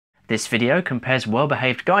This video compares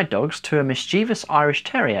well-behaved guide dogs to a mischievous Irish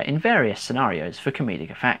Terrier in various scenarios for comedic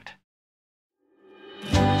effect.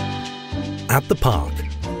 At the park,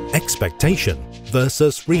 expectation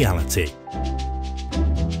versus reality.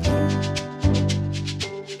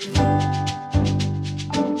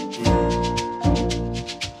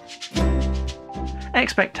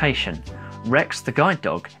 Expectation. Rex the guide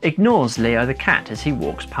dog ignores Leo the cat as he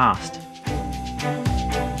walks past.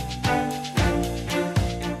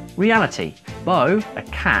 Reality. Bo, a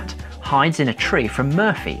cat, hides in a tree from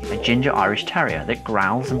Murphy, a ginger Irish Terrier that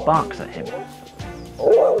growls and barks at him.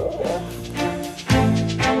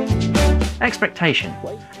 Expectation.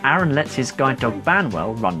 Aaron lets his guide dog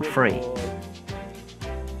Banwell run free.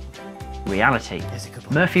 Reality.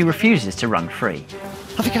 Murphy refuses to run free.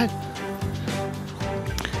 Off you go.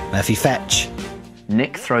 Murphy, fetch.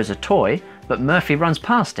 Nick throws a toy, but Murphy runs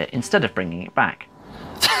past it instead of bringing it back.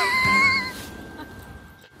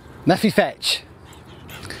 Murphy, fetch.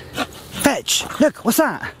 Fetch! Look, what's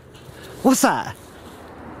that? What's that?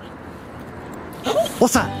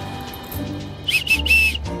 What's that?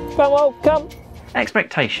 Banwell, come.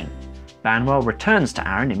 Expectation. Banwell returns to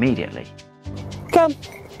Aaron immediately. Come.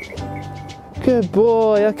 Good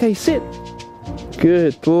boy. Okay, sit.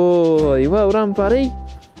 Good boy. Well done, buddy.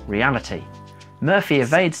 Reality. Murphy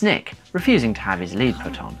evades Nick, refusing to have his lead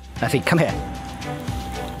put on. Murphy, come here.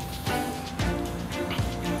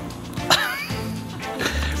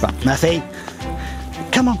 Right, Murphy.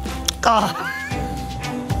 Come on. Oh.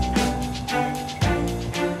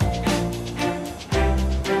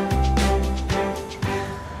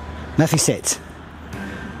 Murphy, sit.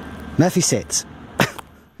 Murphy, sit.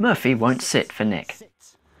 Murphy won't sit for Nick.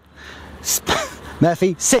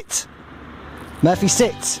 Murphy, sit. Murphy,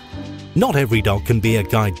 sit. Not every dog can be a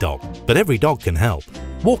guide dog, but every dog can help.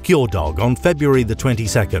 Walk your dog on February the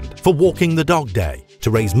 22nd for Walking the Dog Day to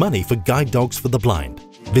raise money for Guide Dogs for the Blind.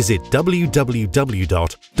 Visit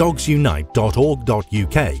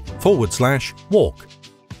www.dogsunite.org.uk/walk.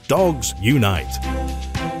 Dogs Unite.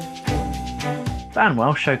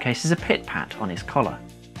 Banwell showcases a pit pat on his collar.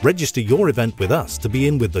 Register your event with us to be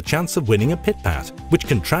in with the chance of winning a Pit Pat, which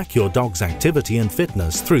can track your dog's activity and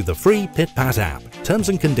fitness through the free Pit Pat app. Terms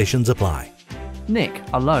and conditions apply. Nick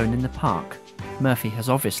alone in the park. Murphy has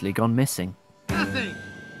obviously gone missing. Murphy!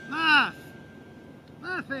 Murph!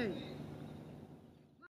 Murphy!